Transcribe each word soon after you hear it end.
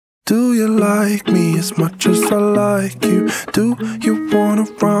Do you like me as much as I like you? Do you wanna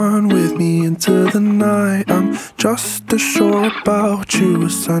run with me into the night? I'm just as sure about you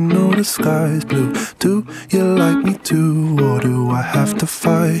as I know the sky's blue. Do you like me too, or do I have to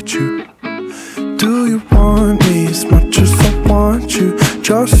fight you? Do you want me as much as I want you?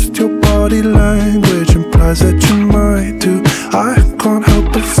 Just your body language implies that you might do. I can't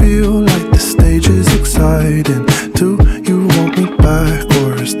help but feel like the stage is exciting. Do you want me back,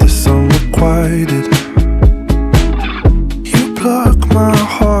 or is this unrequited? You pluck my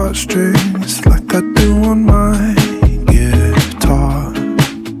heartstrings like I do on my guitar.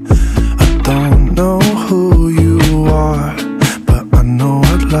 I don't know who you are, but I know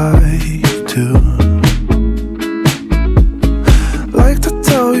I'd like to. Like to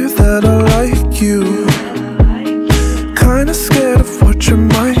tell you that I like you. Kinda scared of what you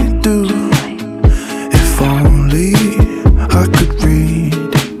might do. If only I could read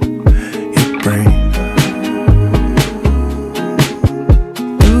your brain.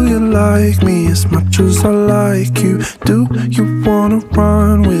 Do you like me as much as I like you? Do you wanna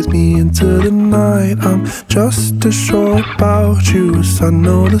run with me into the night? I'm just as sure about you as I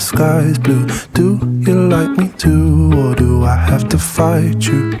know the sky's blue. Do you like me too, or do I have to fight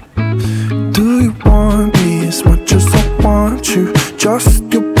you? Do you want me as much as I want you?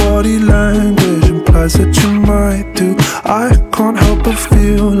 Just your body language implies that you might do. I can't help but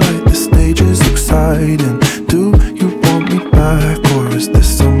feel like the stage is exciting. Do you want me back, or is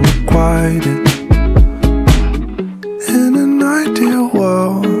this unrequited? In an ideal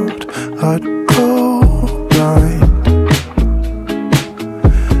world, I'd go blind.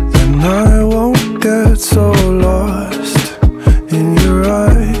 Then I won't get so lost in your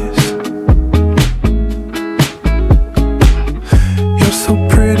eyes. You're so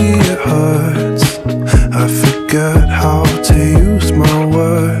pretty it hurts. I forget how to use my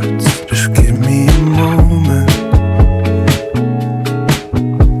words. Just give me a moment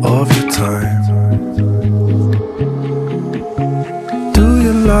of your time. Do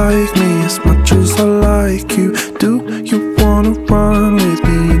you like me as much as I like you? Do you wanna run with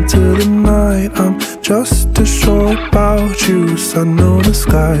me into the night? I'm just as sure about you as I know the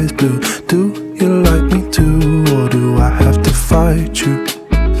sky's blue. Do you like me too, or do I have to fight you?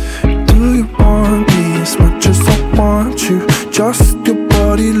 Do you want me as much as I want you? Just your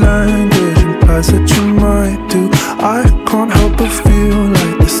body language implies that you might do. I can't help but feel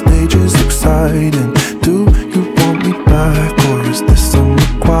like the stage is exciting. Do you want me back, or is this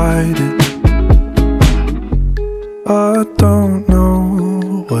unrequited? I don't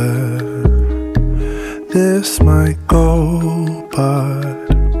know where this might go, but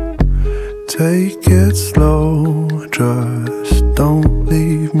take it slow. Just don't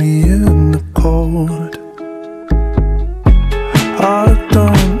leave me in the cold.